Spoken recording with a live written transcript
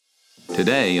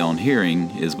Today on Hearing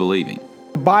is Believing.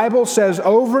 The Bible says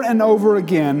over and over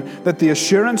again that the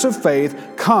assurance of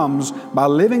faith comes by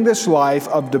living this life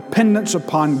of dependence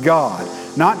upon God,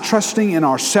 not trusting in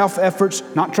our self-efforts,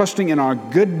 not trusting in our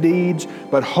good deeds,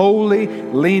 but wholly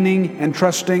leaning and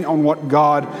trusting on what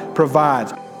God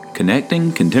provides.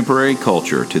 Connecting contemporary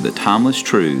culture to the timeless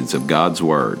truths of God's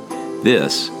Word.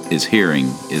 This is Hearing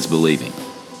is Believing.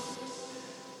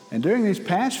 And during these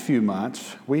past few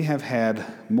months, we have had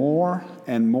more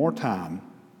and more time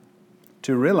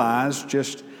to realize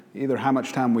just either how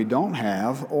much time we don't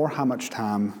have or how much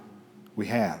time we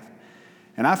have.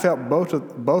 And I felt both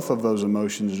of those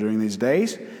emotions during these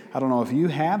days. I don't know if you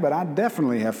have, but I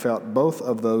definitely have felt both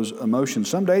of those emotions.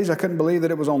 Some days I couldn't believe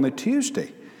that it was only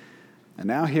Tuesday. And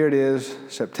now here it is,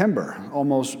 September,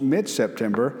 almost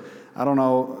mid-September. I don't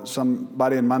know,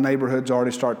 somebody in my neighborhood's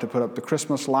already started to put up the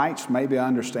Christmas lights. Maybe I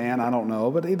understand, I don't know.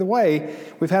 But either way,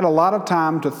 we've had a lot of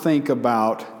time to think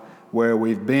about where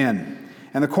we've been.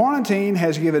 And the quarantine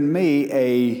has given me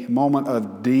a moment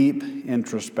of deep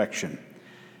introspection.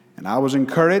 And I was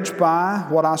encouraged by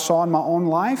what I saw in my own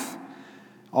life,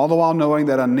 all the while knowing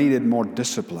that I needed more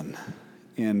discipline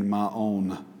in my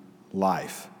own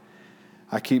life.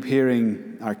 I kept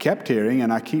hearing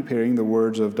the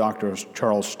words of Dr.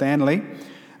 Charles Stanley.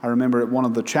 I remember at one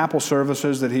of the chapel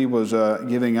services that he was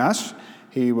giving us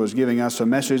a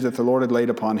message that the Lord had laid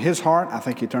upon his heart. I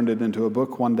think he turned it into a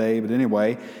book one day, but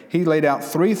anyway, he laid out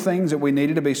 3 things that we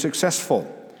needed to be successful: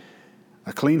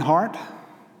 a clean heart,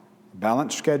 a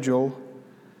balanced schedule,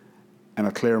 and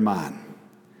a clear mind.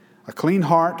 A clean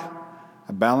heart,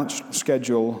 a balanced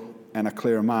schedule, and a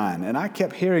clear mind. And I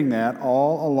kept hearing that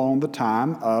all along the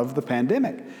time of the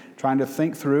pandemic, trying to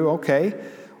think through, okay,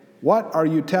 what are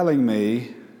you telling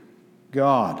me,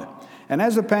 God? And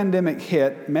as the pandemic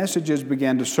hit, messages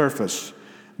began to surface.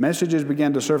 Messages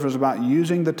began to surface about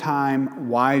using the time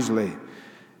wisely.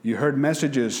 You heard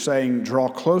messages saying, draw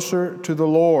closer to the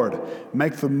Lord,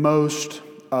 make the most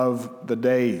of the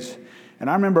days. And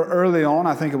I remember early on,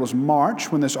 I think it was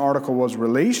March, when this article was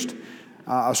released,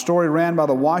 a story ran by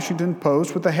the Washington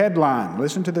Post with the headline.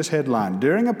 Listen to this headline.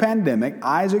 During a pandemic,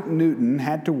 Isaac Newton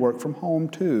had to work from home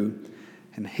too,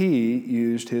 and he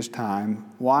used his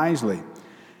time wisely.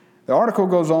 The article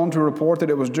goes on to report that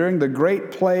it was during the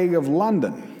Great Plague of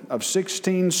London of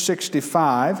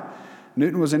 1665.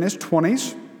 Newton was in his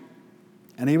 20s,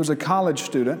 and he was a college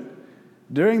student.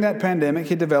 During that pandemic,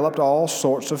 he developed all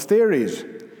sorts of theories,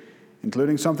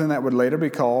 including something that would later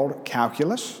be called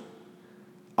calculus,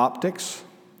 optics,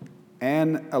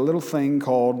 and a little thing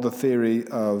called the theory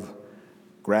of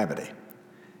gravity.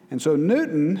 And so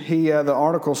Newton, the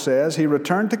article says, he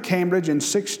returned to Cambridge in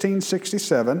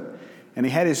 1667, and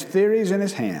he had his theories in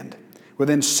his hand.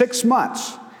 Within 6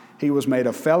 months, he was made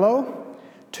a fellow.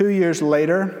 2 years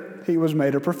later, he was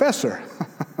made a professor.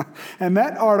 And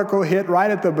that article hit right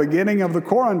at the beginning of the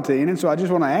quarantine, and so I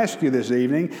just want to ask you this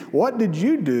evening, what did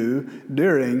you do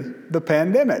during the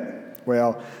pandemic?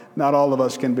 Well, not all of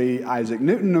us can be Isaac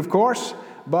Newton, of course,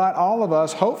 but all of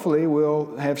us hopefully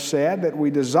will have said that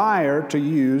we desire to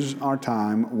use our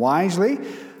time wisely.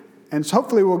 And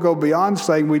hopefully we'll go beyond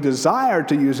saying we desire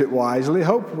to use it wisely.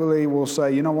 Hopefully we'll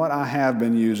say, you know what, I have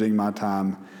been using my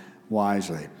time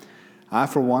wisely. I,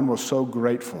 for one, was so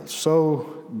grateful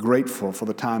for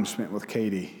the time spent with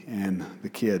Katie and the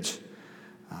kids.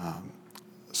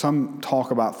 Some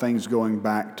talk about things going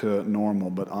back to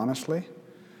normal, but honestly,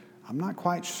 I'm not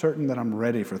quite certain that I'm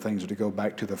ready for things to go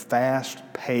back to the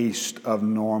fast-paced of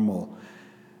normal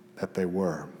that they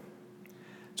were.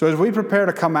 So as we prepare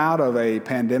to come out of a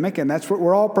pandemic, and that's what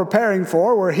we're all preparing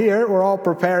for, we're all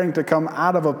preparing to come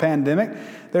out of a pandemic.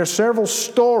 There are several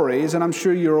stories, and I'm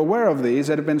sure you're aware of these,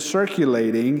 that have been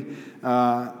circulating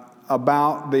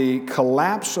about the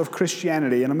collapse of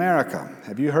Christianity in America.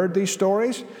 Have you heard these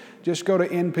stories? Just go to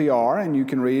NPR and you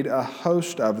can read a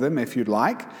host of them if you'd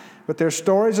like. But there's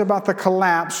stories about the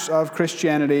collapse of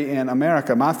Christianity in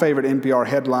America. My favorite NPR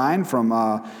headline from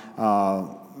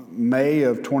May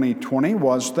of 2020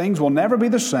 was, "Things will never be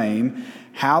the same,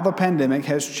 how the pandemic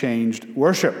has changed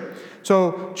worship."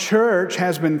 So church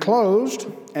has been closed,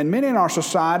 and many in our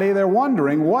society, they're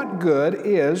wondering, what good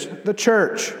is the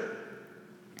church?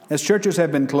 As churches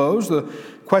have been closed, the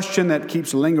question that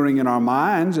keeps lingering in our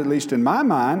minds, at least in my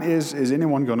mind, is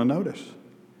anyone going to notice?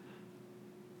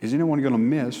 Is anyone going to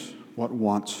miss what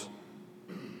once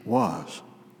was?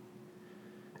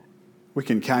 We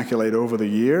can calculate over the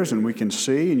years, and we can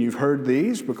see, and you've heard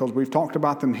these because we've talked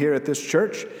about them here at this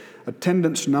church,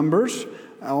 attendance numbers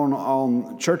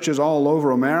on churches all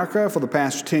over America for the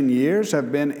past 10 years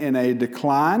have been in a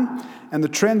decline. And the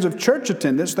trends of church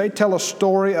attendance, they tell a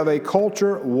story of a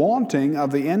culture wanting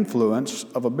of the influence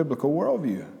of a biblical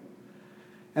worldview.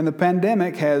 And the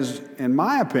pandemic has, in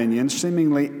my opinion,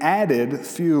 seemingly added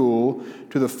fuel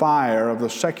to the fire of the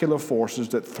secular forces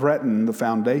that threaten the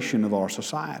foundation of our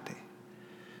society.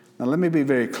 Now, let me be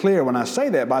very clear when I say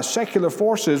that. By secular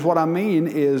forces, what I mean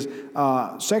is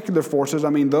secular forces, I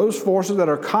mean those forces that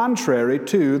are contrary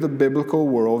to the biblical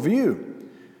worldview.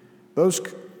 Those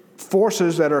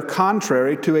forces that are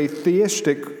contrary to a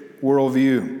theistic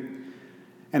worldview.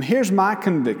 And here's my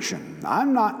conviction.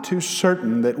 I'm not too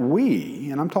certain that we,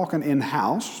 and I'm talking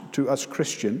in-house to us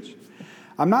Christians,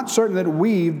 I'm not certain that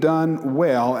we've done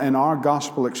well in our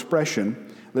gospel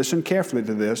expression, listen carefully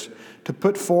to this, to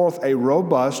put forth a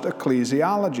robust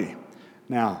ecclesiology.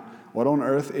 Now, what on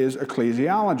earth is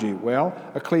ecclesiology? Well,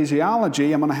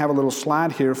 ecclesiology, I'm going to have a little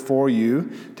slide here for you,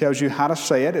 tells you how to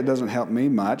say it. It doesn't help me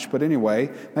much, but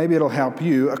anyway, maybe it'll help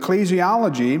you.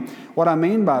 Ecclesiology, what I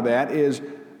mean by that is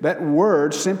that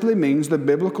word simply means the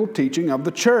biblical teaching of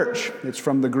the church. It's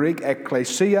from the Greek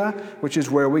ekklesia, which is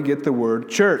where we get the word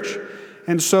church.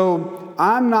 And so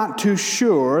I'm not too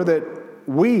sure that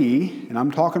we, and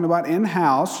I'm talking about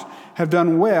in-house, have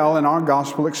done well in our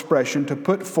gospel expression to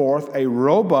put forth a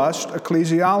robust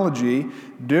ecclesiology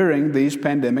during these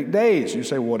pandemic days. You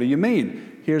say, what do you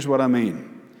mean? Here's what I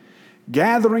mean.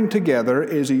 Gathering together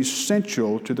is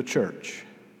essential to the church.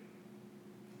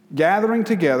 Gathering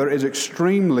together is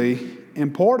extremely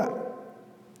important.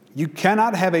 You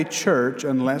cannot have a church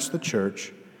unless the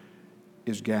church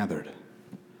is gathered.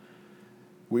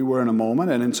 We were in a moment,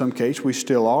 and in some case we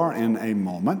still are in a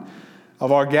moment,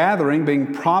 of our gathering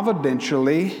being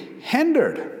providentially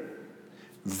hindered.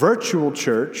 Virtual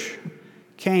church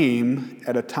came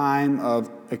at a time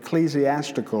of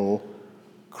ecclesiastical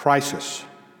crisis.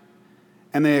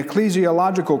 And the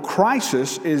ecclesiological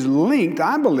crisis is linked,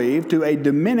 I believe, to a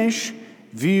diminished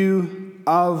view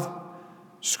of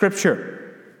Scripture.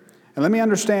 And let me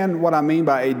understand what I mean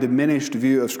by a diminished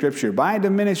view of Scripture. By a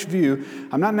diminished view,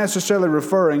 I'm not necessarily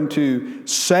referring to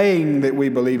saying that we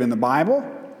believe in the Bible,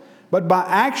 but by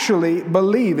actually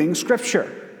believing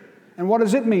Scripture. And what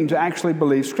does it mean to actually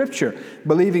believe Scripture?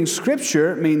 Believing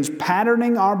Scripture means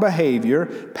patterning our behavior,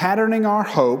 patterning our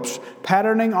hopes,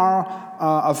 patterning our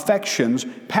affections,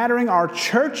 patterning our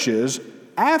churches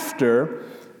after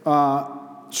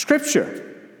Scripture.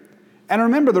 And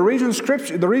remember, the reason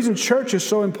church is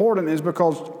so important is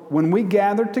because when we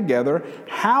gather together,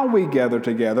 how we gather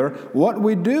together, what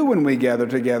we do when we gather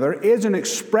together is an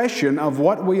expression of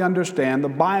what we understand the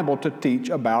Bible to teach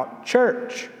about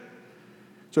church.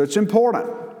 So it's important,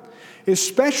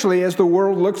 especially as the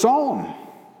world looks on,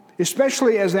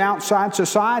 especially as the outside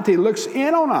society looks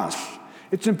in on us.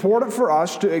 It's important for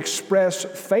us to express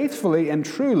faithfully and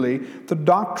truly the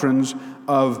doctrines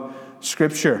of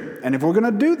Scripture. And if we're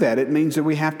going to do that, it means that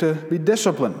we have to be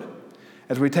disciplined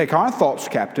as we take our thoughts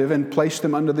captive and place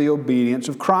them under the obedience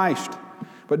of Christ.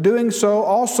 But doing so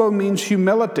also means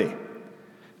humility.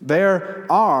 There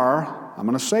are, I'm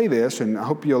going to say this, and I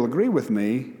hope you'll agree with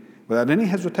me without any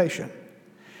hesitation,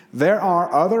 there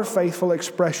are other faithful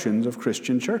expressions of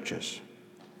Christian churches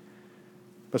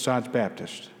besides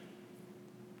Baptist.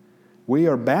 We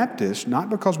are Baptists not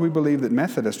because we believe that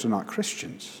Methodists are not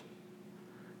Christians.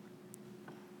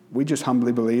 We just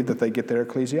humbly believe that they get their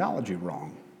ecclesiology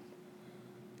wrong.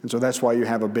 And so that's why you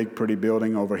have a big pretty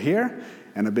building over here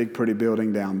and a big pretty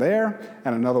building down there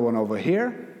and another one over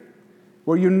here.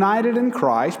 We're united in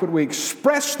Christ, but we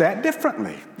express that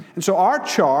differently. And so our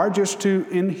charge is to,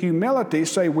 in humility,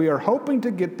 say we are hoping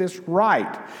to get this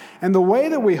right. And the way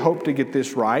that we hope to get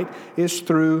this right is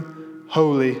through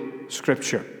Holy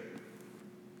Scripture.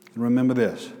 And remember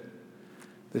this.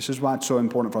 This is why it's so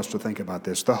important for us to think about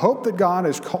this. The hope that God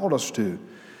has called us to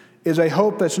is a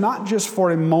hope that's not just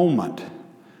for a moment,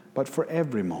 but for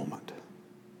every moment.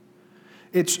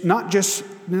 It's not just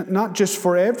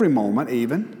for every moment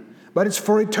even, but it's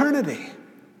for eternity.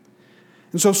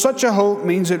 And so such a hope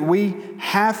means that we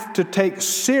have to take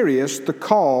serious the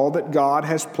call that God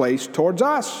has placed towards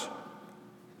us.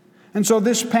 And so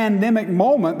this pandemic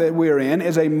moment that we're in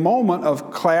is a moment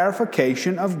of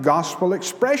clarification of gospel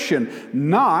expression,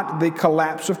 not the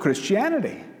collapse of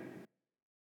Christianity.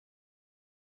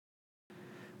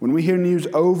 When we hear news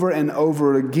over and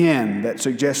over again that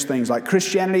suggests things like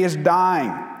Christianity is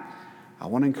dying, I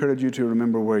want to encourage you to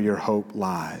remember where your hope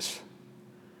lies.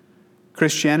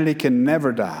 Christianity can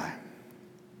never die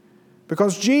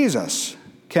because Jesus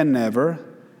can never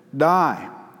die.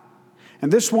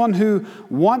 And this one who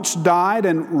once died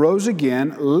and rose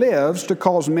again lives to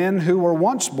cause men who were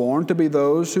once born to be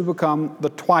those who become the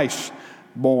twice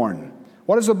born.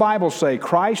 What does the Bible say?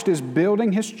 Christ is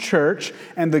building His church,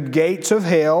 and the gates of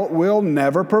hell will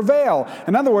never prevail.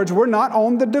 In other words, we're not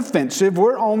on the defensive,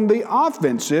 we're on the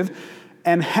offensive,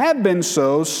 and have been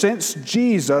so since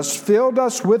Jesus filled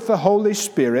us with the Holy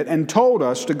Spirit and told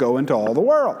us to go into all the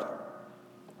world.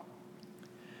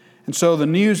 And so the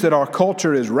news that our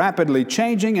culture is rapidly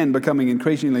changing and becoming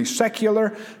increasingly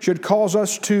secular should cause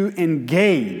us to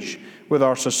engage with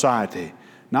our society,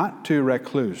 not to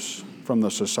recluse from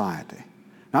the society,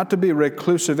 not to be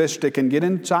reclusivistic and get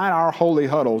inside our holy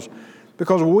huddles,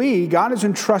 because God has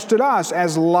entrusted us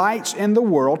as lights in the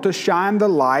world to shine the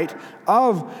light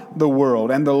of the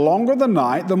world. And the longer the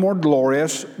night, the more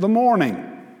glorious the morning.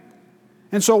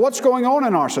 And so what's going on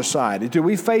in our society? Do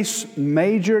we face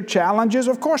major challenges?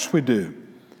 Of course we do.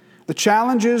 The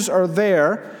challenges are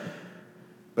there,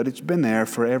 but it's been there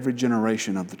for every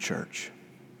generation of the church.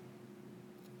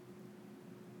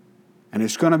 And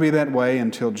it's going to be that way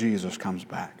until Jesus comes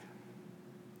back.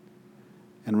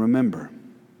 And remember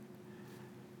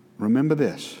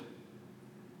this.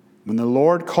 When the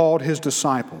Lord called His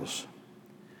disciples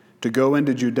to go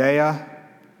into Judea,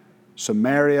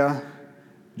 Samaria,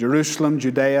 Jerusalem,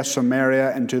 Judea,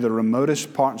 Samaria, and to the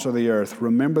remotest parts of the earth,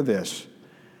 remember this.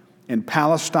 In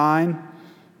Palestine,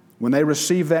 when they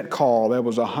received that call, there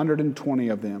was 120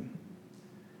 of them.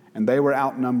 And they were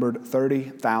outnumbered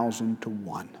 30,000 to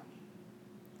 1.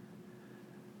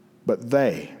 But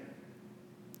they,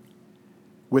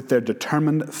 with their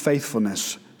determined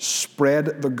faithfulness,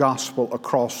 spread the gospel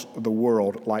across the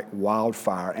world like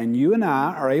wildfire. And you and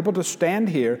I are able to stand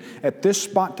here at this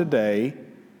spot today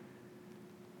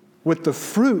with the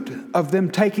fruit of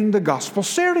them taking the gospel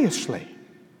seriously.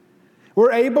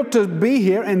 We're able to be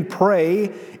here and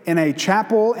pray in a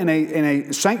chapel, in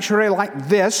a sanctuary like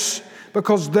this,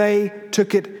 because they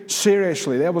took it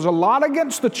seriously. There was a lot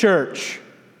against the church,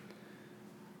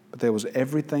 but there was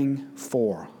everything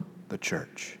for the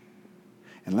church.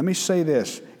 And let me say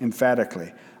this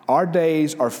emphatically. Our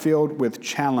days are filled with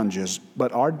challenges,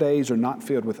 but our days are not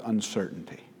filled with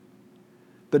uncertainty.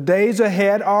 The days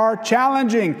ahead are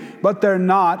challenging, but they're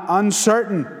not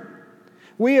uncertain.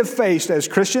 We have faced, as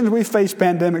Christians, we've faced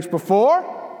pandemics before.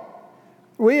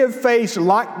 We have faced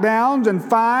lockdowns and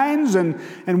fines,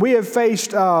 and we have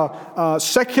faced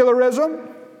secularism.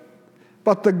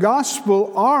 But the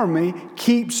gospel army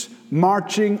keeps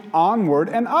marching onward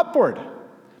and upward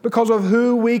because of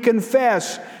who we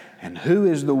confess and who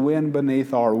is the wind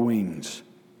beneath our wings.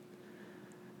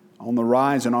 On the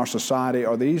rise in our society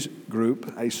are these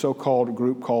a so-called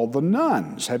group called the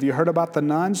Nones. Have you heard about the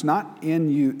Nones? Not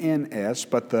N-U-N-S,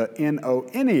 but the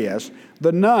N-O-N-E-S,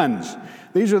 the Nones.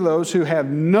 These are those who have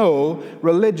no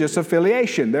religious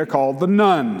affiliation. They're called the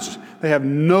Nones. They have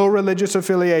no religious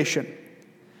affiliation.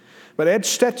 But Ed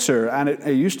Stetzer, and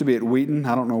it used to be at Wheaton,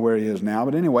 I don't know where he is now,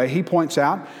 but anyway, he points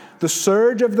out the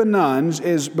surge of the Nones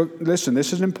is, listen,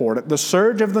 this is important, the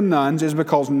surge of the Nones is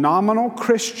because nominal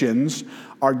Christians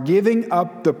are giving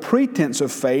up the pretense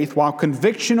of faith while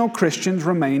convictional Christians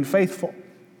remain faithful.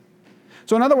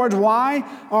 So in other words, why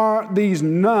are these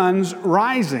Nones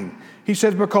rising? He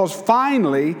says because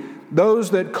finally,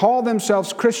 those that call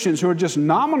themselves Christians who are just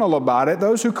nominal about it,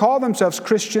 those who call themselves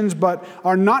Christians but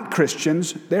are not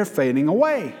Christians, they're fading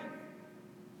away.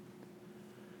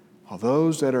 While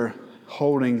those that are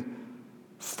holding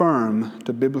firm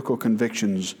to biblical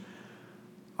convictions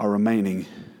are remaining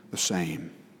the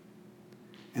same.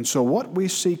 And so what we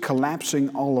see collapsing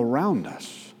all around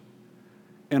us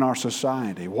in our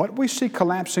society, what we see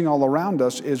collapsing all around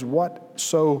us is what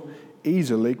so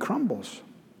easily crumbles.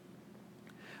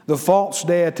 The false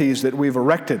deities that we've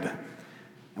erected,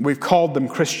 and we've called them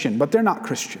Christian, but they're not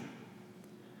Christian.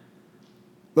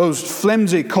 Those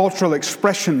flimsy cultural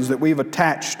expressions that we've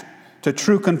attached to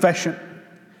true confession,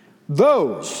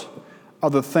 those are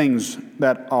the things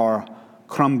that are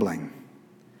crumbling.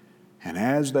 And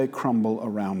as they crumble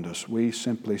around us, we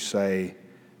simply say,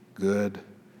 good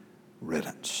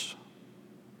riddance.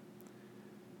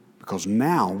 Because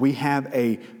now we have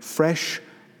a fresh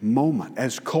moment.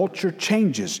 As culture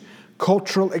changes,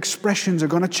 cultural expressions are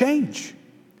going to change.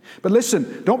 But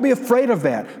listen, don't be afraid of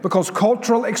that, because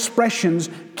cultural expressions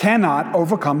cannot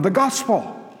overcome the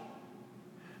gospel.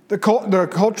 The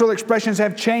cultural expressions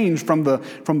have changed from the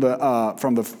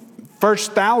first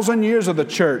 1,000 years of the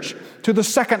church to the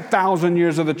second 1,000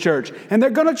 years of the church, and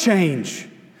they're going to change.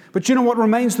 But you know what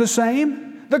remains the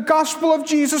same? The gospel of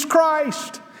Jesus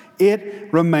Christ.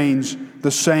 It remains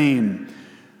the same.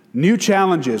 new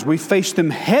challenges. We face them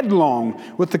headlong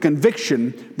with the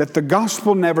conviction that the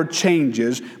gospel never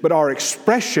changes, but our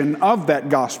expression of that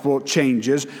gospel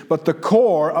changes, but the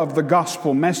core of the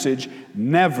gospel message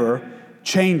never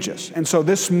changes. And so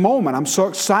this moment, I'm so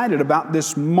excited about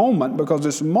this moment because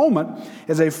this moment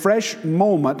is a fresh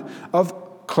moment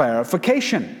of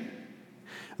clarification.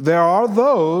 There are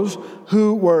those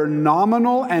who were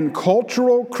nominal and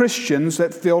cultural Christians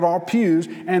that filled our pews,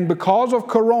 and because of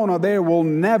Corona, they will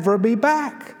never be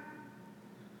back.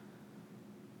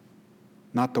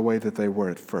 Not the way that they were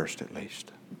at first, at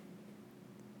least.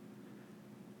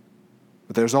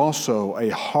 But there's also a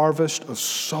harvest of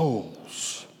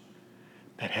souls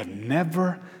that have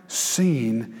never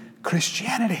seen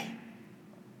Christianity.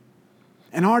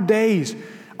 And our days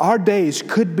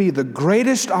could be the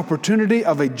greatest opportunity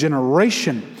of a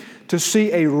generation to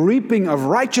see a reaping of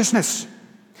righteousness.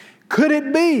 Could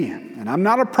it be, and I'm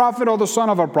not a prophet or the son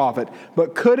of a prophet,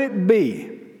 but could it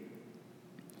be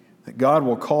that God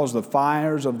will cause the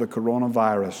fires of the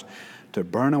coronavirus to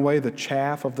burn away the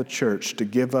chaff of the church to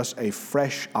give us a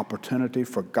fresh opportunity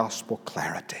for gospel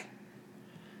clarity?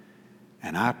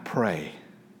 And I pray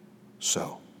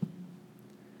so.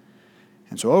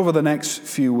 And so over the next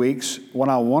few weeks, what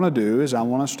I want to do is I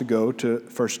want us to go to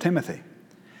 1 Timothy.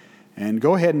 And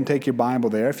go ahead and take your Bible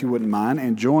there, if you wouldn't mind,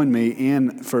 and join me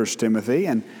in 1 Timothy.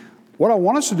 And what I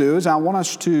want us to do is I want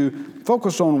us to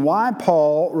focus on why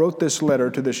Paul wrote this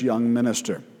letter to this young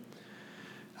minister.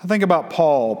 I think about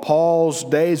Paul's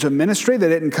days of ministry. They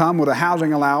didn't come with a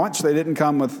housing allowance. They didn't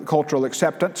come with cultural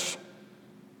acceptance.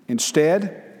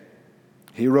 Instead,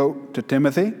 he wrote to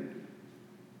Timothy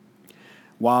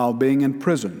while being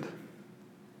imprisoned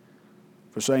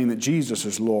for saying that Jesus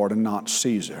is Lord and not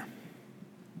Caesar.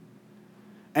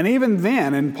 And even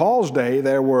then, in Paul's day,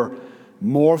 there were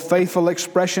more faithful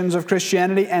expressions of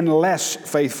Christianity and less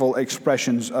faithful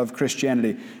expressions of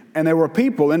Christianity. And there were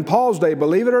people in Paul's day,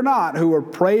 believe it or not, who were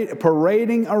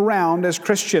parading around as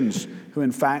Christians, who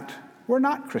in fact were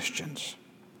not Christians.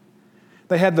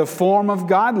 They had the form of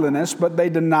godliness, but they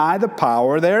deny the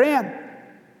power therein.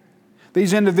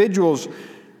 These individuals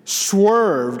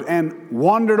swerved and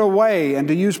wandered away, and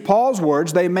to use Paul's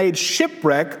words, they made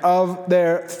shipwreck of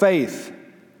their faith.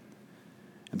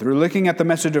 And through looking at the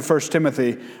message of 1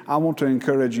 Timothy, I want to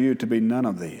encourage you to be none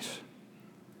of these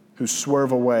who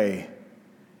swerve away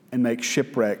and make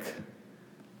shipwreck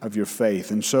of your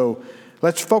faith. And so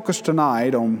let's focus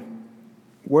tonight on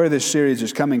where this series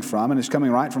is coming from, and it's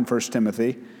coming right from 1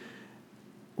 Timothy.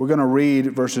 We're going to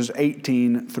read verses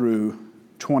 18 through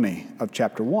 20 of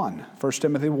chapter 1. 1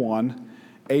 Timothy 1,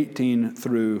 18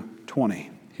 through 20.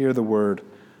 Hear the word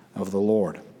of the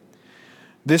Lord.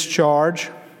 This charge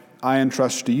I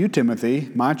entrust to you,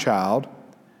 Timothy, my child,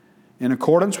 in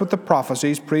accordance with the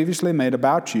prophecies previously made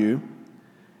about you,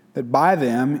 that by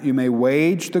them you may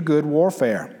wage the good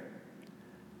warfare,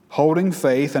 holding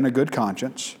faith and a good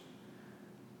conscience.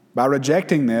 By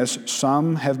rejecting this,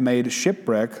 some have made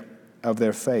shipwreck of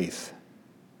their faith,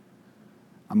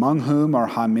 among whom are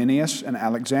Hymenaeus and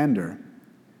Alexander,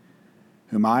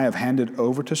 whom I have handed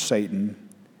over to Satan,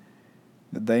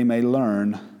 that they may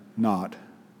learn not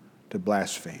to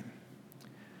blaspheme.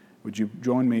 Would you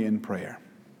join me in prayer?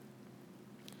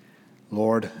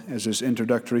 Lord, as this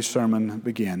introductory sermon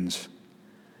begins,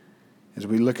 as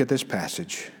we look at this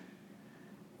passage,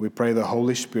 we pray the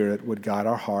Holy Spirit would guide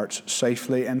our hearts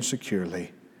safely and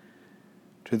securely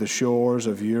to the shores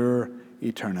of your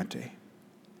eternity.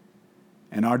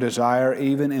 And our desire,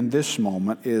 even in this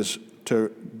moment, is to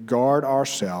guard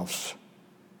ourselves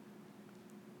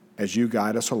as you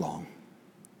guide us along,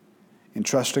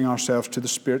 entrusting ourselves to the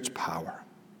Spirit's power.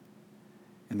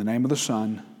 In the name of the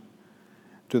Son,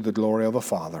 to the glory of the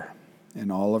Father,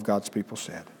 and all of God's people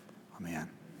said, Amen.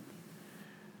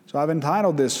 So I've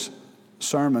entitled this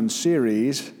sermon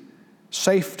series,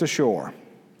 Safe to Shore.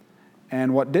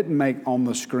 And what didn't make on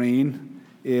the screen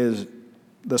is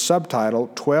the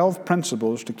subtitle, 12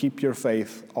 Principles to Keep Your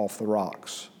Faith Off the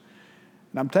Rocks.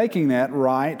 And I'm taking that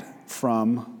right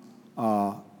from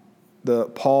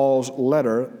Paul's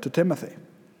letter to Timothy.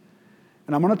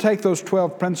 And I'm going to take those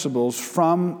 12 principles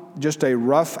from just a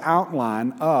rough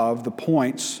outline of the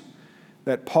points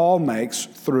that Paul makes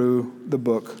through the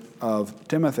book of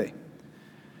Timothy.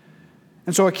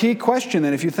 And so a key question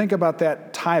then, if you think about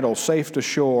that title, Safe to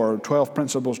Shore, 12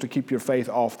 Principles to Keep Your Faith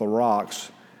Off the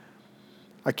Rocks,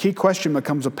 a key question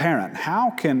becomes apparent. How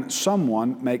can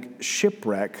someone make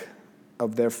shipwreck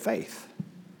of their faith?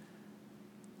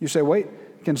 You say, wait,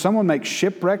 can someone make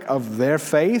shipwreck of their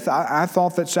faith? I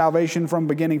thought that salvation from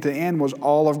beginning to end was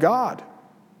all of God.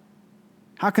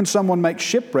 How can someone make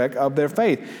shipwreck of their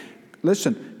faith?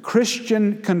 Listen,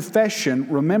 Christian confession,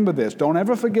 remember this, don't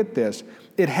ever forget this,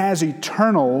 it has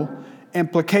eternal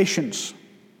implications.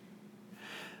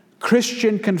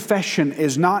 Christian confession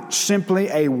is not simply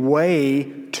a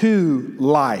way to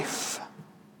life.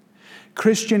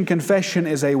 Christian confession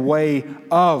is a way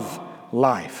of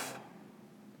life.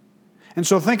 And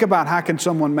so think about, how can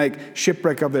someone make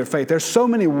shipwreck of their faith? There's so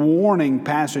many warning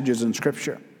passages in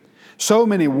Scripture. So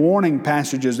many warning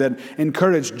passages that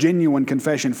encourage genuine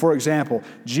confession. For example,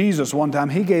 Jesus one time,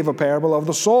 he gave a parable of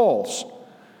the soils,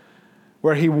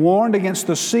 where he warned against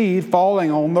the seed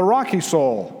falling on the rocky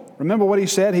soil. Remember what he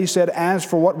said? He said, "As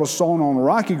for what was sown on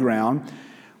rocky ground,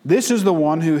 this is the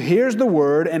one who hears the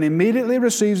word and immediately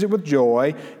receives it with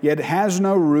joy, yet has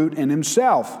no root in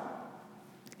himself.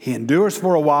 He endures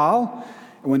for a while.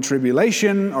 When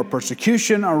tribulation or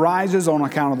persecution arises on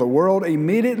account of the world,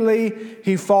 immediately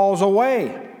he falls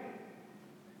away."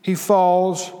 He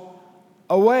falls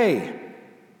away.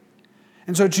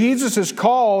 And so Jesus'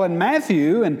 call in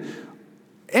Matthew, and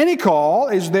any call,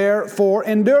 is there for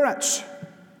endurance.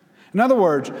 In other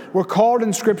words, we're called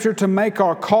in Scripture to make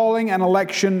our calling and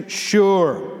election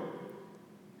sure.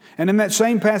 And in that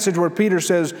same passage where Peter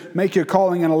says, make your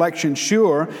calling and election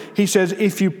sure, he says,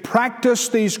 if you practice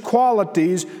these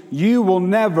qualities, you will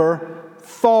never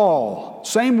fall.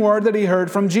 Same word that he heard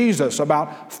from Jesus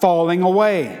about falling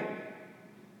away.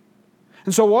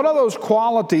 And so what are those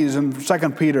qualities in 2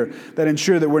 Peter that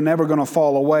ensure that we're never going to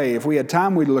fall away? If we had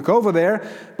time, we'd look over there,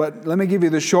 but let me give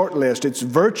you the short list. It's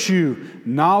virtue,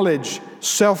 knowledge,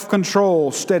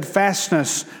 self-control,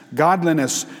 steadfastness,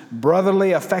 godliness,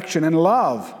 brotherly affection, and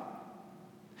love.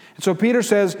 And so Peter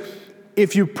says,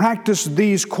 if you practice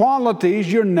these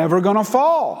qualities, you're never going to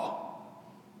fall.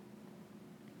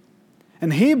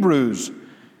 And Hebrews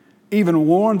even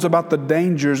warns about the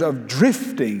dangers of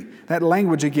drifting. That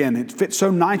language, again, it fits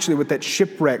so nicely with that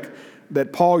shipwreck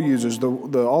that Paul uses. The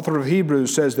author of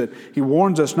Hebrews says that he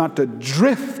warns us not to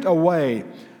drift away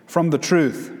from the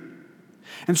truth.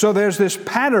 And so there's this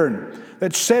pattern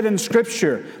that's set in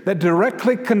Scripture that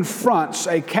directly confronts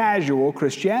a casual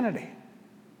Christianity.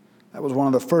 That was one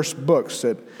of the first books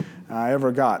that I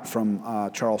ever got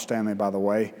from Charles Stanley, by the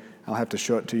way. I'll have to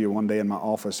show it to you one day in my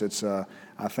office. It's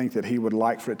I think that he would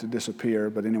like for it to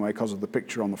disappear, but anyway, because of the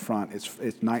picture on the front, it's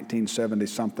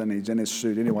 1970-something. He's in his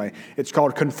suit. Anyway, it's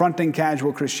called Confronting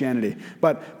Casual Christianity.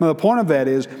 But the point of that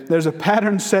is there's a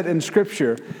pattern set in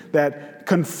Scripture that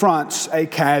confronts a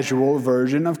casual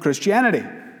version of Christianity.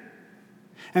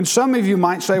 And some of you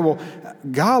might say, well,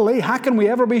 golly, how can we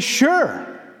ever be sure?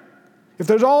 If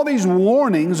there's all these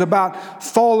warnings about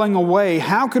falling away,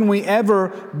 how can we ever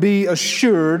be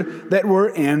assured that we're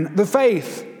in the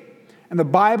faith? And the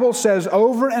Bible says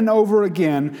over and over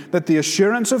again that the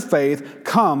assurance of faith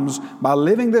comes by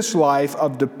living this life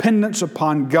of dependence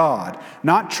upon God,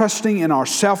 not trusting in our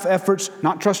self-efforts,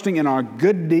 not trusting in our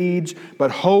good deeds, but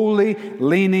wholly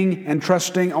leaning and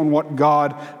trusting on what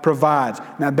God provides.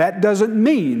 Now that doesn't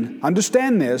mean,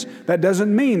 understand this, that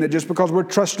doesn't mean that just because we're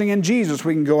trusting in Jesus,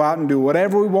 we can go out and do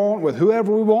whatever we want with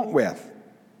whoever we want with.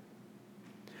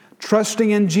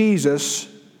 Trusting in Jesus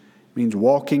means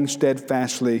walking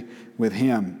steadfastly with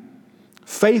Him.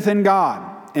 Faith in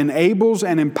God enables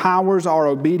and empowers our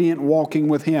obedient walking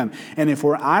with Him. And if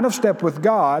we're out of step with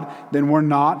God, then we're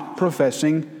not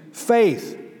professing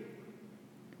faith.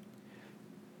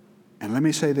 And let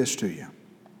me say this to you.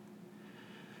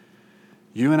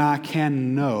 You and I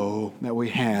can know that we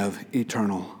have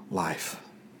eternal life.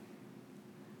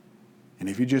 And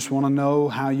if you just want to know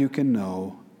how you can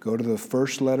know, go to the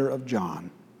first letter of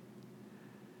John,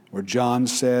 where John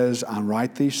says, I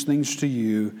write these things to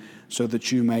you so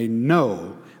that you may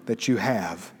know that you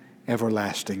have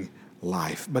everlasting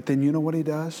life. But then you know what he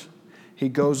does? He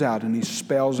goes out and he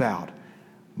spells out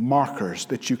markers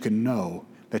that you can know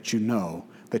that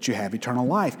you have eternal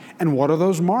life. And what are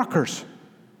those markers?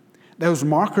 Those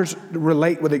markers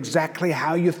relate with exactly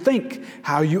how you think,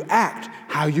 how you act,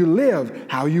 how you live,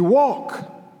 how you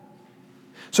walk.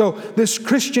 So this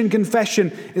Christian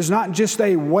confession is not just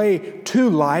a way to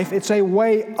life, it's a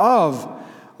way of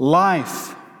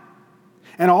life.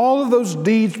 And all of those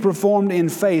deeds performed in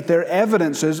faith, they're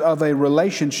evidences of a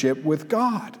relationship with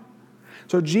God.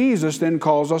 So Jesus then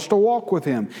calls us to walk with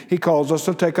Him. He calls us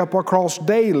to take up our cross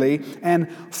daily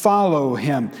and follow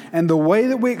Him. And the way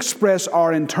that we express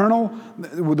our eternal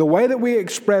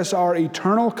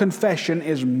confession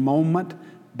is moment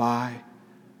by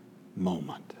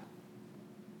moment.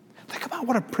 Think about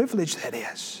what a privilege that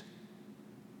is.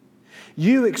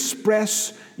 You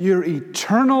express your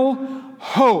eternal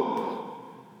hope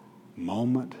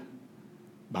moment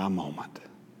by moment,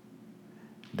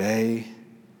 day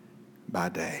by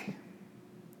day.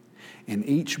 in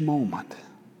each moment,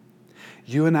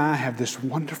 you and I have this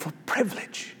wonderful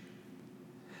privilege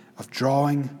of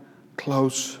drawing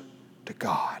close to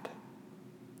God.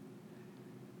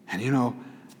 And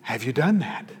have you done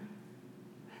that?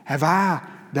 Have I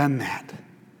done that?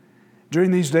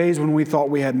 During these days when we thought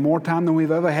we had more time than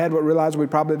we've ever had, but realized we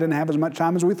probably didn't have as much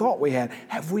time as we thought we had,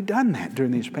 have we done that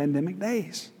during these pandemic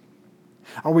days?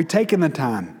 Are we taking the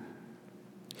time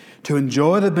to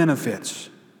enjoy the benefits,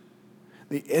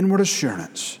 the inward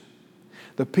assurance,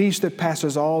 the peace that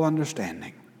passes all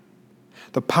understanding,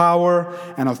 the power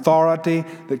and authority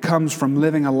that comes from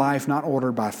living a life not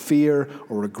ordered by fear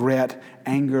or regret,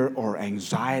 anger or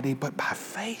anxiety, but by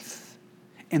faith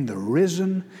in the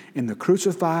risen, in the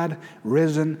crucified,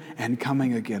 risen, and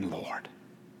coming again Lord?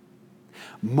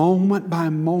 Moment by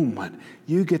moment,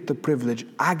 you get the privilege,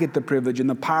 I get the privilege in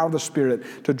the power of the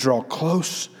Spirit to draw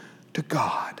close to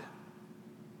God.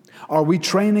 Are we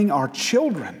training our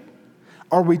children?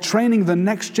 Are we training the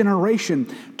next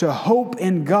generation to hope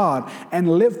in God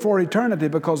and live for eternity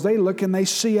because they look and they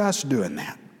see us doing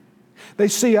that? They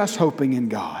see us hoping in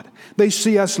God. They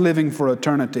see us living for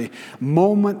eternity,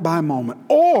 moment by moment.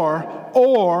 Or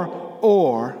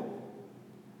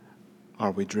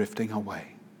are we drifting away?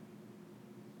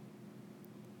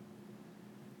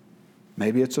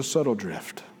 Maybe it's a subtle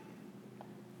drift.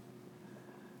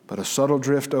 But a subtle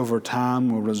drift over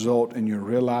time will result in you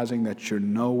realizing that you're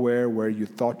nowhere where you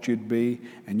thought you'd be,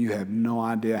 and you have no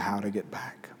idea how to get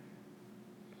back.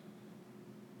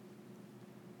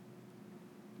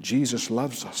 Jesus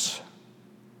loves us,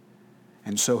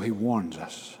 and so He warns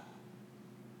us.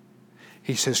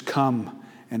 He says, "Come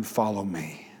and follow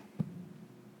me."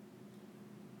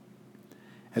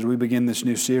 As we begin this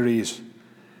new series,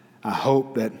 I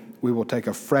hope that we will take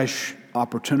a fresh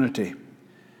opportunity,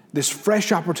 this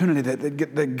fresh opportunity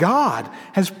that God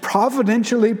has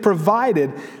providentially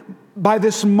provided by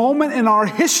this moment in our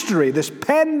history, this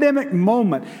pandemic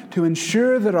moment, to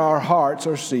ensure that our hearts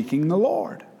are seeking the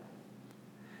Lord.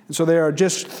 And so there are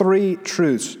just 3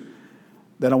 truths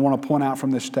that I want to point out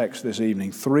from this text this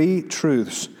evening. 3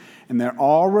 truths, and they're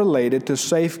all related to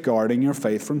safeguarding your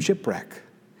faith from shipwreck.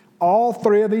 All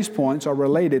 3 of these points are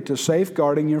related to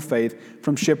safeguarding your faith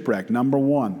from shipwreck. Number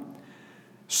 1,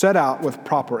 set out with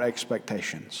proper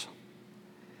expectations.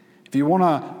 If you want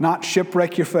to not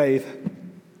shipwreck your faith,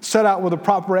 set out with the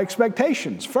proper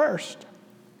expectations first.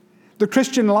 The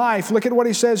Christian life, look at what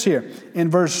he says here in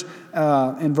verse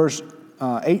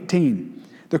 18.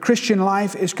 The Christian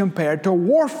life is compared to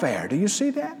warfare. Do you see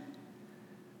that?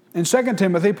 In 2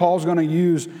 Timothy, Paul's going to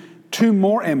use 2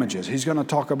 more images. He's going to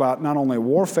talk about not only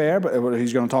warfare, but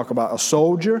he's going to talk about a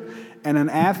soldier and an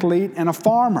athlete and a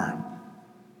farmer.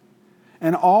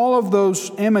 And all of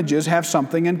those images have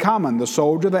something in common: the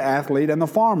soldier, the athlete, and the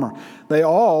farmer. They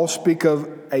all speak of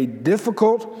a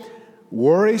difficult,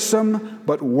 worrisome,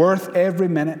 but worth every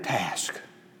minute task.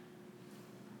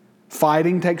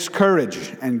 Fighting takes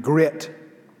courage and grit.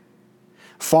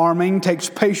 Farming takes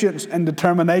patience and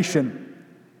determination.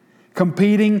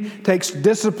 Competing takes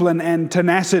discipline and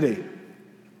tenacity.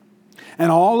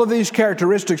 And all of these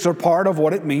characteristics are part of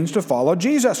what it means to follow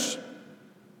Jesus.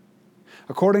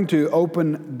 According to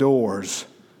Open Doors,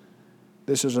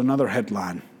 this is another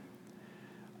headline: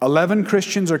 11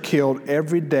 Christians are killed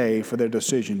every day for their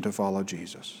decision to follow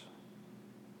Jesus.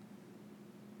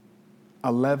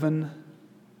 11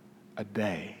 a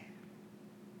day.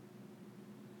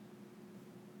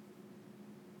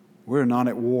 We're not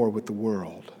at war with the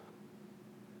world.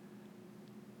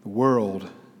 The world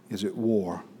is at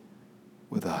war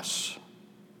with us.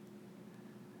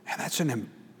 And that's an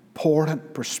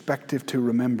important perspective to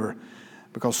remember,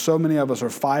 because so many of us are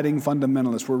fighting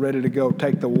fundamentalists. We're ready to go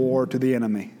take the war to the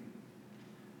enemy.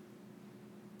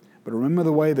 But remember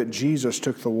the way that Jesus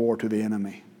took the war to the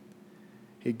enemy.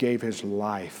 He gave His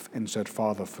life and said,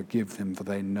 "Father, forgive them, for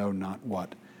they know not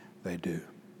what they do."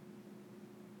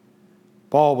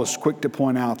 Paul was quick to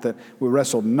point out that we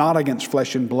wrestle not against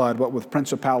flesh and blood, but with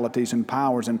principalities and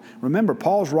powers. And remember,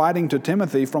 Paul's writing to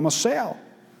Timothy from a cell.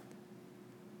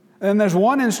 And there's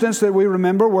one instance that we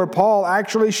remember where Paul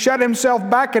actually shut himself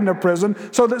back into prison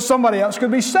so that somebody else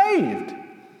could be saved.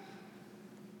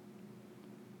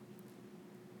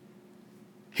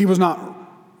 He was not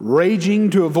raging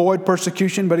to avoid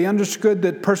persecution, but he understood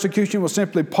that persecution was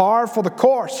simply par for the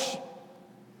course.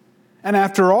 And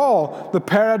after all, the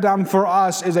paradigm for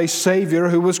us is a Savior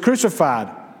who was crucified.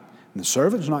 And the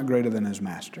servant's not greater than his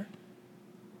master.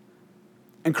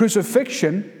 And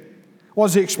crucifixion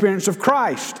was the experience of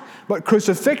Christ. But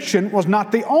crucifixion was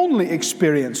not the only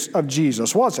experience of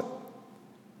Jesus, was it?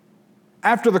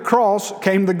 After the cross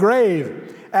came the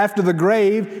grave. After the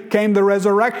grave came the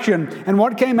resurrection. And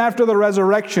what came after the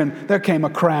resurrection? There came a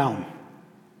crown.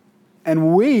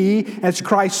 And we, as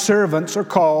Christ's servants, are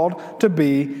called to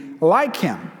be like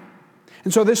Him.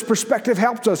 And so this perspective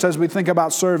helps us as we think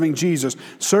about serving Jesus.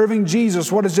 Serving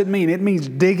Jesus, what does it mean? It means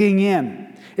digging in.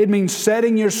 It means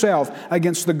setting yourself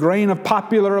against the grain of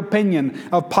popular opinion,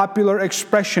 of popular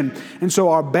expression. And so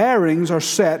our bearings are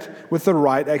set with the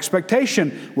right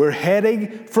expectation. We're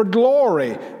heading for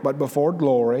glory. But before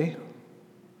glory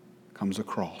comes a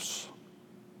cross.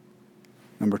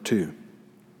 Number 2,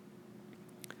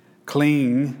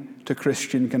 cling to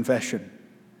Christian confession.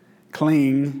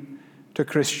 Cling to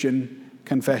Christian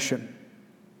confession.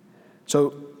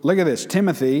 So look at this.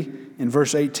 Timothy, in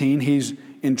verse 18, he's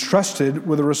entrusted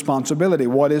with a responsibility.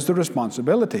 What is the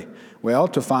responsibility? Well,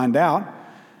 to find out,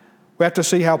 we have to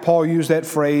see how Paul used that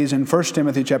phrase in 1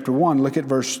 Timothy chapter 1. Look at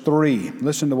verse 3.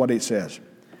 Listen to what it says.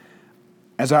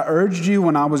 As I urged you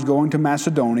when I was going to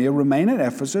Macedonia, remain at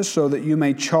Ephesus so that you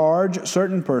may charge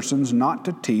certain persons not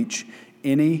to teach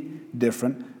any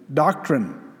different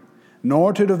doctrine,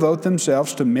 nor to devote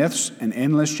themselves to myths and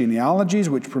endless genealogies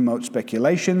which promote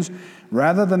speculations,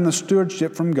 rather than the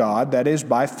stewardship from God, that is,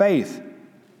 by faith.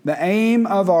 The aim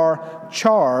of our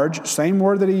charge, same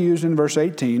word that he used in verse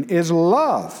 18, is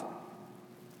love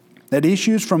that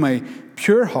issues from a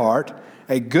pure heart,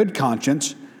 a good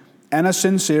conscience, and a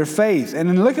sincere faith. And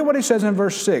then look at what he says in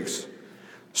verse 6.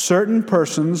 Certain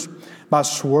persons, by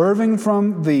swerving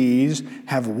from these,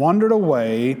 have wandered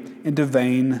away into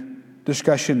vain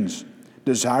discussions,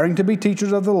 desiring to be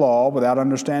teachers of the law without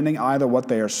understanding either what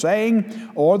they are saying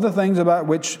or the things about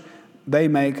which they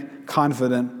make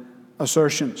confident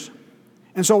assertions.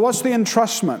 And so what's the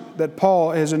entrustment that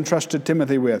Paul has entrusted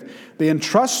Timothy with? The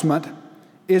entrustment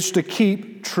is to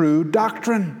keep true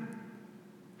doctrine.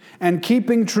 And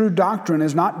keeping true doctrine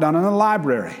is not done in a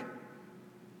library.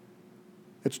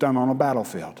 It's done on a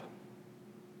battlefield.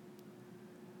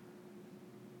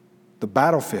 The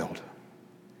battlefield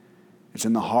is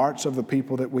in the hearts of the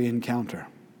people that we encounter.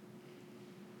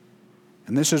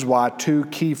 And this is why 2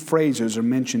 key phrases are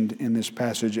mentioned in this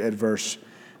passage at verse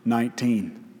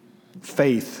 19.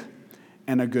 Faith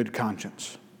and a good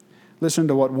conscience. Listen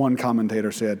to what one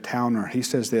commentator said, Towner. He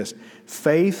says this: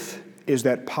 faith is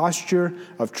that posture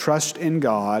of trust in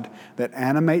God that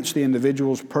animates the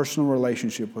individual's personal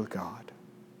relationship with God.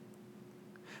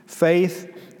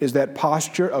 Faith is that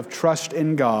posture of trust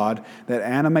in God that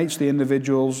animates the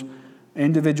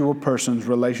individual person's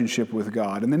relationship with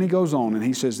God. And then he goes on and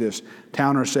he says this.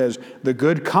 Towner says, the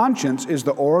good conscience is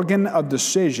the organ of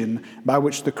decision by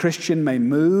which the Christian may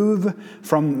move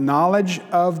from knowledge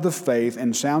of the faith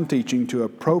and sound teaching to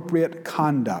appropriate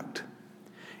conduct.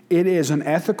 It is an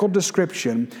ethical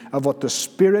description of what the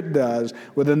Spirit does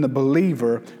within the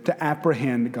believer to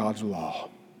apprehend God's law.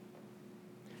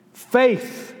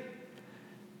 Faith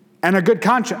and a good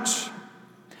conscience.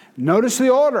 Notice the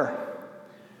order.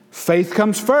 Faith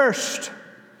comes first,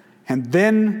 and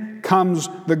then comes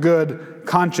the good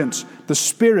conscience. The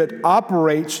Spirit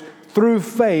operates through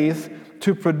faith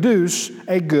to produce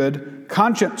a good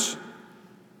conscience.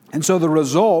 And so the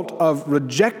result of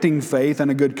rejecting faith and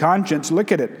a good conscience,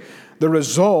 look at it. The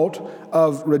result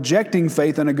of rejecting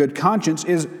faith and a good conscience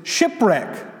is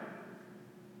shipwreck.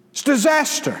 It's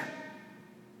disaster.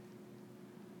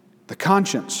 The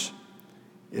conscience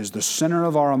is the center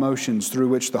of our emotions through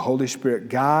which the Holy Spirit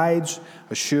guides,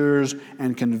 assures,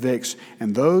 and convicts.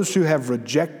 And those who have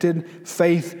rejected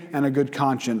faith and a good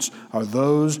conscience are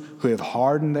those who have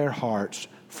hardened their hearts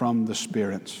from the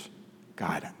Spirit's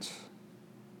guidance.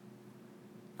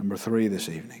 Number 3 this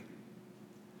evening.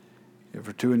 If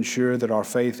we're to ensure that our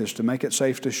faith is to make it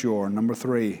safe to shore, number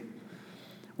 3,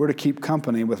 we're to keep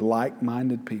company with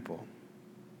like-minded people.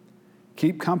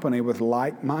 Keep company with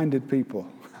like-minded people.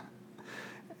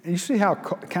 You see how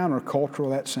countercultural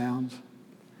that sounds?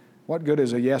 What good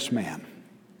is a yes man?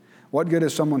 What good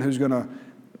is someone who's going to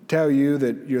tell you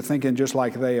that you're thinking just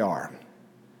like they are?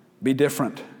 Be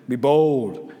different, be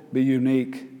bold, be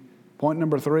unique. Point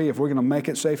number 3, if we're going to make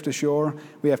it safe to shore,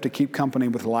 we have to keep company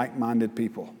with like-minded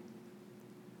people.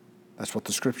 That's what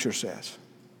the Scripture says.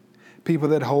 People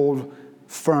that hold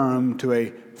firm to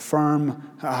a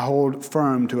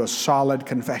solid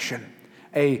confession,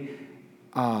 a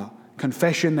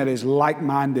confession that is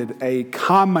like-minded, a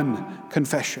common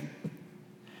confession.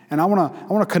 And I want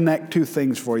to connect 2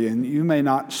 things for you, and you may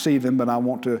not see them, but I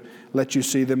want to let you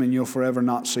see them, and you'll forever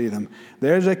not see them.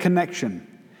 There's a connection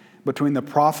between the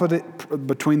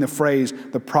phrase,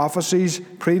 the prophecies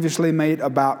previously made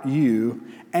about you,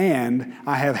 and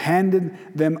I have handed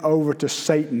them over to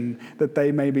Satan that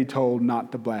they may be told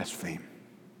not to blaspheme.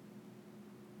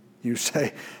 You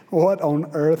say, what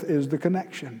on earth is the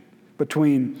connection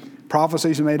between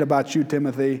prophecies made about you,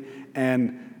 Timothy,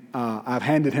 and I've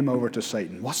handed him over to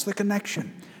Satan? What's the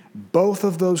connection? Both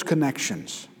of those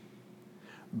connections,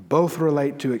 both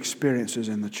relate to experiences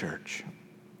in the church.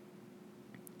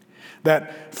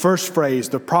 That first phrase,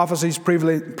 the prophecies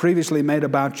previously made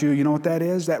about you, you know what that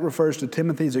is? That refers to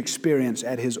Timothy's experience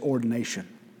at his ordination,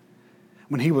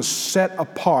 when he was set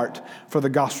apart for the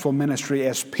gospel ministry.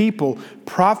 As people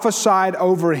prophesied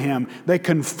over him, they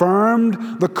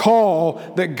confirmed the call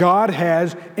that God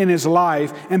has in his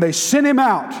life, and they sent him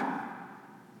out.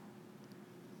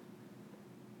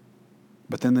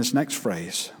 But then this next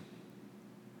phrase,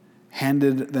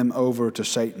 handed them over to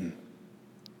Satan.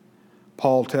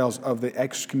 Paul tells of the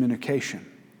excommunication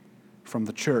from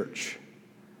the church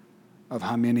of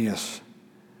Hymenaeus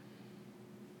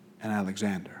and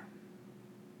Alexander.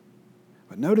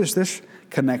 But notice this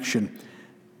connection.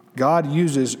 God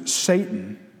uses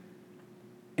Satan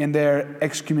in their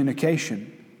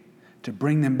excommunication to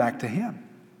bring them back to Him.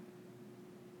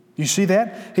 You see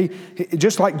that? He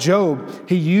just like Job,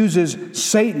 he uses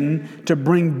Satan to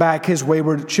bring back his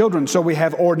wayward children. So we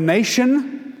have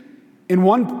ordination in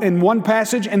one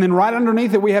passage, and then right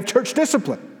underneath it we have church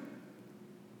discipline.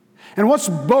 And what's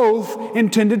both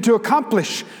intended to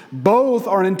accomplish? Both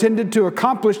are intended to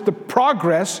accomplish the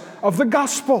progress of the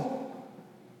gospel.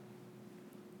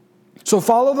 So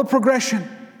follow the progression.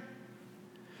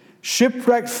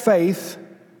 Shipwrecked faith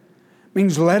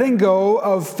means letting go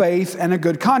of faith and a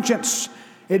good conscience.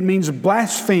 It means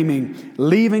blaspheming,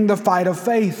 leaving the fight of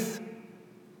faith.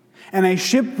 And a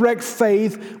shipwrecked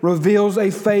faith reveals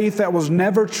a faith that was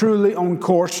never truly on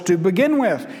course to begin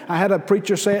with. I had a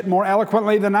preacher say it more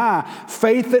eloquently than I.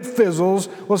 Faith that fizzles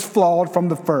was flawed from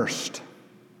the first.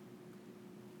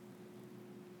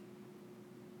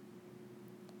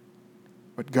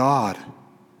 But God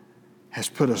has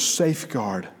put a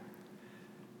safeguard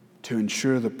to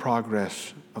ensure the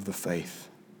progress of the faith.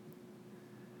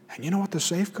 And you know what the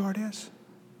safeguard is?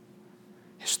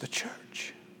 It's the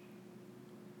church.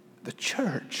 The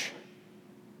church.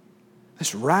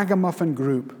 This ragamuffin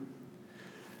group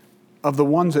of the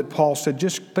ones that Paul said,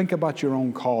 just think about your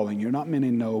own calling. You're not many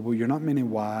noble. You're not many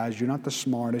wise. You're not the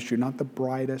smartest. You're not the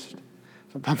brightest.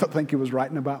 Sometimes I think he was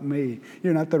writing about me.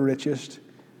 You're not the richest.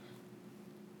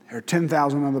 There are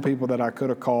 10,000 other people that I could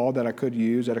have called, that I could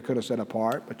use, that I could have set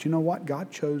apart. But you know what?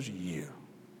 God chose you.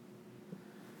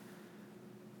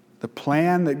 The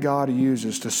plan that God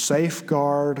uses to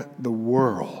safeguard the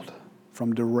world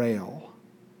from derail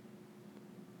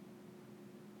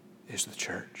is the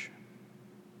church.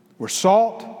 We're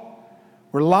salt,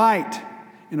 we're light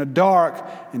in a dark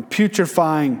and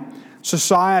putrefying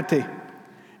society.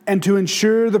 And to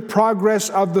ensure the progress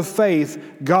of the faith,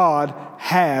 God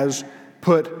has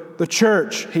put the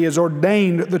church. He has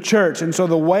ordained the church. And so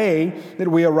the way that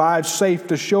we arrive safe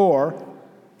to shore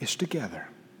is together.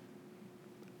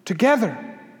 Together.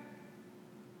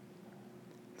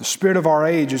 The spirit of our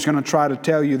age is going to try to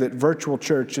tell you that virtual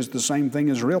church is the same thing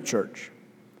as real church.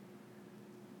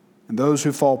 And those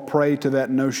who fall prey to that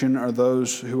notion are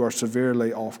those who are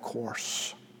severely off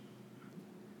course.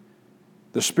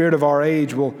 The spirit of our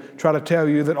age will try to tell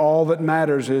you that all that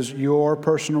matters is your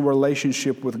personal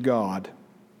relationship with God.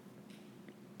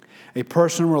 A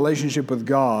personal relationship with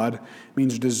God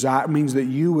means that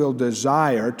you will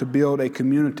desire to build a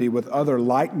community with other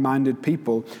like-minded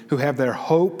people who have their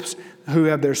hopes, who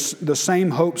have the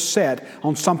same hopes set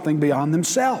on something beyond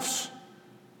themselves.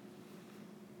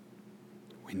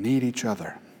 We need each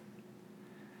other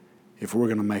if we're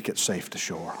going to make it safe to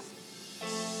shore.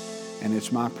 And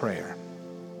it's my prayer.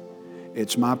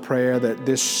 It's my prayer that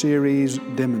this series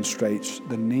demonstrates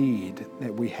the need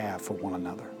that we have for one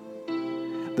another.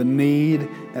 The need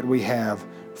that we have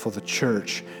for the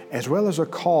church, as well as a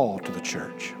call to the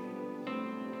church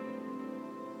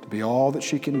to be all that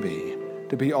she can be,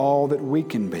 to be all that we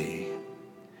can be,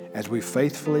 as we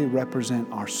faithfully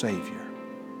represent our Savior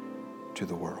to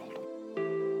the world.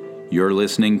 You're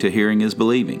listening to Hearing is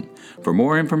Believing. For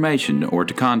more information or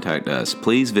to contact us,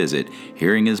 please visit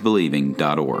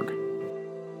hearingisbelieving.org.